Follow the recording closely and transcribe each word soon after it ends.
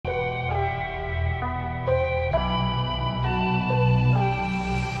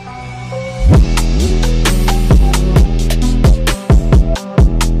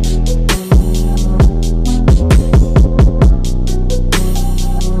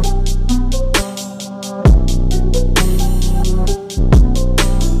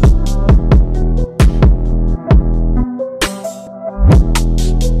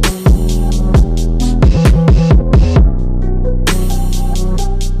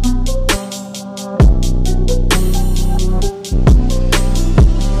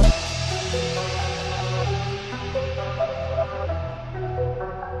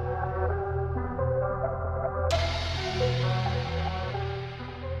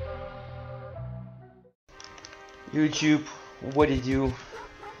YouTube, what did you?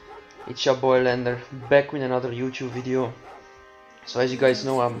 It's your boy Lander, back with another YouTube video. So as you guys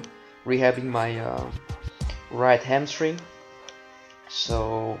know, I'm rehabbing my right hamstring.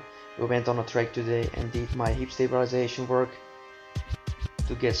 So we went on a track today and did my hip stabilization work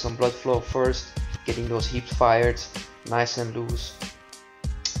to get some blood flow first, getting those hips fired nice and loose,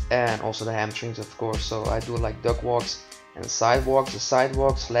 and also the hamstrings, of course. So I do like duck walks and side walks. The side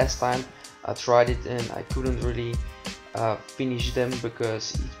walks, last time I tried it and I couldn't really finish them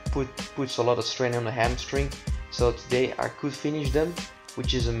because it puts a lot of strain on the hamstring. So today I could finish them,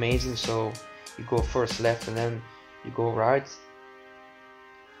 which is amazing. So you go first left and then you go right,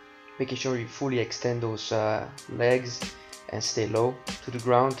 making sure you fully extend those legs and stay low to the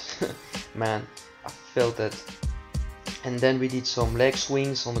ground. Man, I felt that. And then we did some leg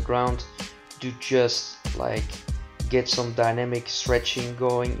swings on the ground to just like get some dynamic stretching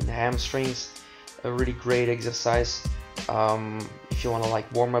going in the hamstrings. A really great exercise if you want to like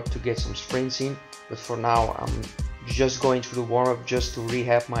warm up to get some sprints in, but for now I'm just going through the warm up just to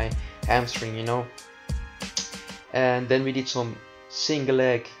rehab my hamstring, you know. And then we did some single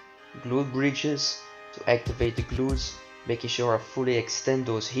leg glute bridges to activate the glutes, making sure I fully extend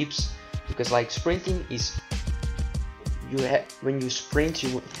those hips, because like sprinting is, when you sprint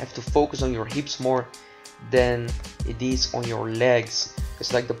you have to focus on your hips more than it is on your legs,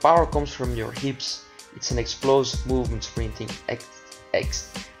 because like the power comes from your hips. It's an explosive movement, sprinting,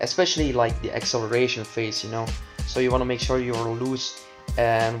 especially like the acceleration phase, you know. So you want to make sure you're loose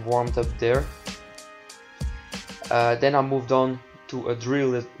and warmed up there. Then I moved on to a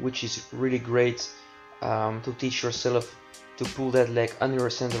drill which is really great to teach yourself to pull that leg under your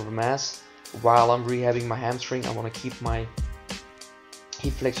center of mass while I'm rehabbing my hamstring. I want to keep my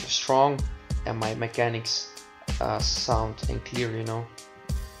hip flexor strong and my mechanics sound and clear, you know.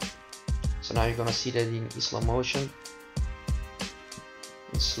 So now you're gonna see that in slow motion,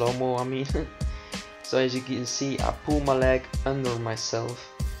 in slow-mo I mean. So as you can see, I pull my leg under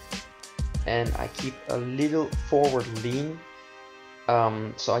myself and I keep a little forward lean.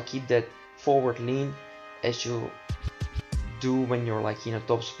 So I keep that forward lean as you do when you're like in a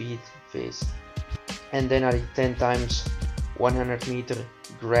top speed phase. And then I did 10 times 100-meter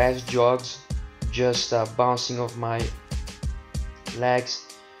grass jogs, just bouncing off my legs.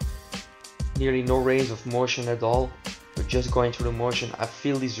 Nearly no range of motion at all, but just going through the motion. I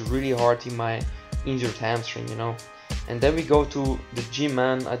feel this really hard in my injured hamstring, you know. And then we go to the gym,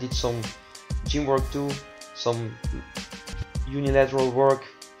 man. I did some gym work too, some unilateral work.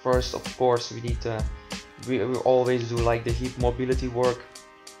 First, of course, we did we always do like the hip mobility work.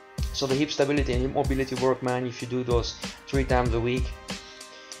 So the hip stability and hip mobility work, man, if you do those 3 times a week,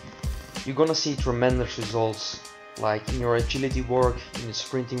 you're gonna see tremendous results, like in your agility work, in the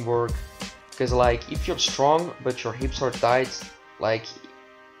sprinting work. Because like if you're strong but your hips are tight, like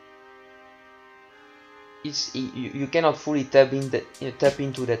you cannot fully tap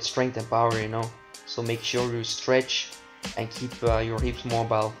into that strength and power, you know. So make sure you stretch and keep your hips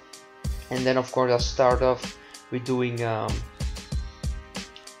mobile. And then of course I start off with doing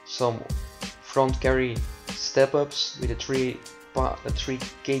some front carry step ups with a 3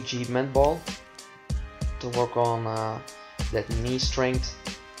 kg mat ball to work on that knee strength.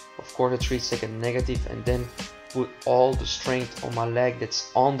 Of course a 3-second negative, and then put all the strength on my leg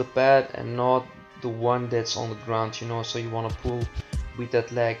that's on the pad and not the one that's on the ground, you know. So you want to pull with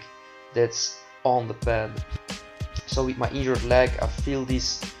that leg that's on the pad. So with my injured leg I feel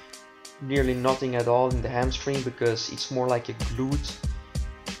this nearly nothing at all in the hamstring, because it's more like a glute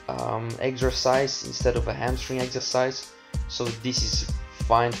exercise instead of a hamstring exercise. So this is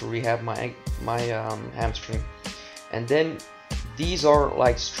fine to rehab my hamstring. And then these are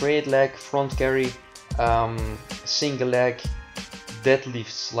like straight leg front carry single leg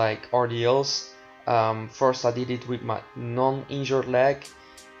deadlifts, like RDLs. First I did it with my non-injured leg,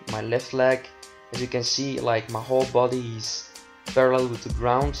 my left leg. As you can see, like my whole body is parallel with the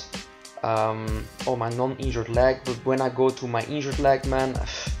ground on my non-injured leg. But when I go to my injured leg, man, I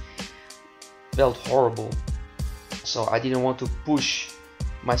felt horrible. So I didn't want to push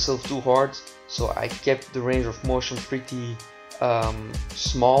myself too hard, so I kept the range of motion pretty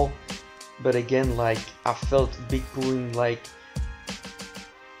small. But again, like I felt big pulling, like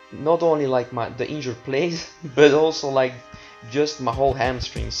not only like the injured place but also like just my whole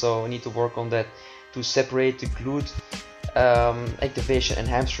hamstring. So I need to work on that to separate the glute activation and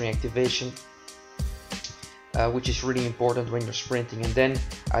hamstring activation, which is really important when you're sprinting. And then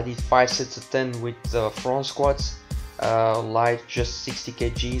I did 5 sets of 10 with front squats, light, just 60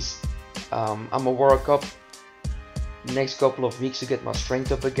 kgs. I'm gonna work up next couple of weeks to get my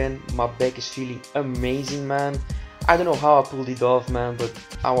strength up again. My back is feeling amazing, man. I don't know how I pulled it off, man, but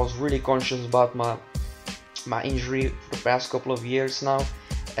I was really conscious about my injury for the past couple of years now,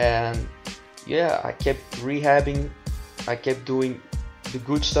 and yeah, I kept rehabbing, I kept doing the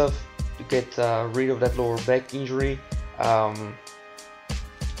good stuff to get rid of that lower back injury, and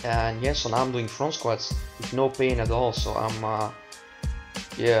yeah, so now I'm doing front squats with no pain at all. So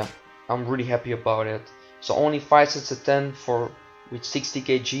yeah, I'm really happy about it. So only 5 sets of 10 with 60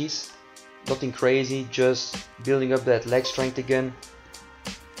 kgs, nothing crazy, just building up that leg strength again.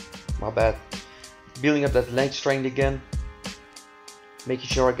 My bad. Building up that leg strength again, making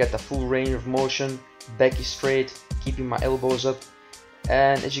sure I get the full range of motion, back is straight, keeping my elbows up,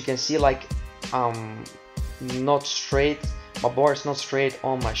 and as you can see, like not straight, my bar is not straight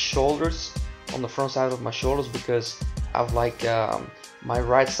on my shoulders, on the front side of my shoulders, because I've like my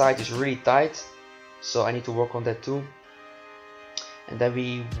right side is really tight, so I need to work on that too. And then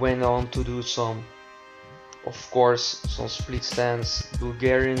we went on to do some, of course, some split stance,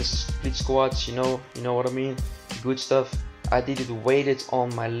 Bulgarian split squats, you know what I mean, good stuff. I did it weighted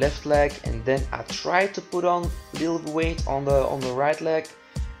on my left leg, and then I tried to put on a little weight on the right leg,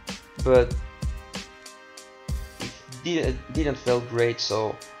 but it didn't feel great,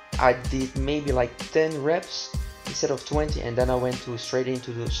 so I did maybe like 10 reps instead of 20, and then I went straight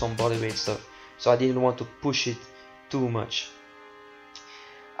into some bodyweight stuff, so I didn't want to push it too much.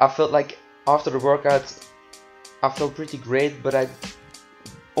 I felt like after the workout I felt pretty great, but I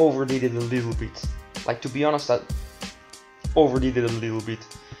overdid it a little bit. Like, to be honest, I overdid it a little bit,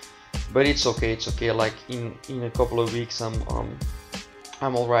 but it's okay. It's okay. Like in a couple of weeks, I'm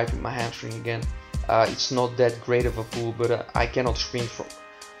alright with my hamstring again. It's not that great of a pull, but I cannot sprint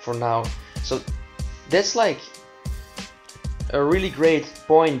for now. So that's like a really great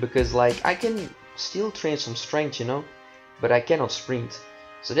point, because like I can still train some strength, you know, but I cannot sprint.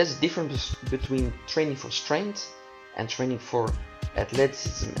 So that's the difference between training for strength and training for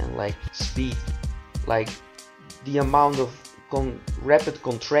athleticism and like speed. Like the amount of rapid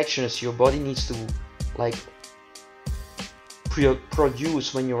contractions your body needs to like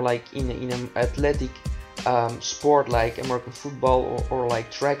produce when you're like in an athletic sport like American football or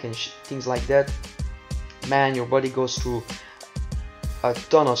like track and things like that, man, your body goes through a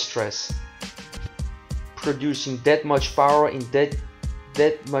ton of stress, producing that much power in that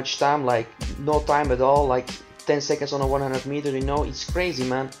much time, like no time at all, like 10 seconds on a 100 meter, you know, it's crazy,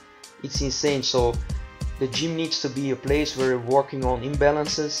 man, it's insane. So the gym needs to be a place where you're working on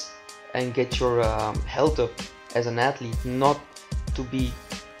imbalances and get your health up as an athlete, not to be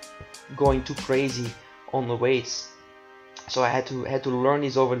going too crazy on the weights. So I had to learn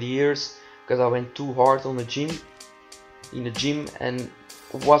this over the years, because I went too hard on the gym and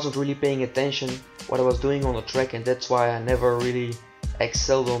wasn't really paying attention what I was doing on the track, and that's why I never really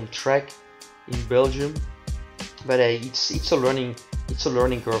excelled on track in Belgium. But it's a learning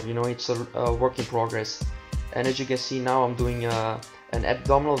curve, you know, it's a work in progress. And as you can see now, I'm doing an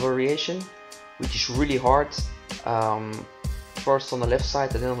abdominal variation, which is really hard, first on the left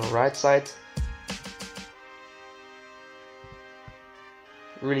side and then on the right side.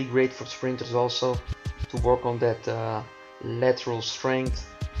 Really great for sprinters also, to work on that lateral strength,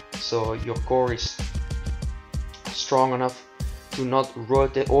 so your core is strong enough to not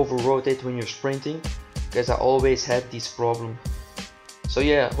over rotate when you're sprinting, because I always had this problem. So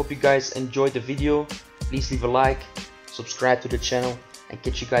yeah, hope you guys enjoyed the video. Please leave a like, subscribe to the channel, and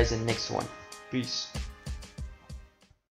catch you guys in the next one. Peace.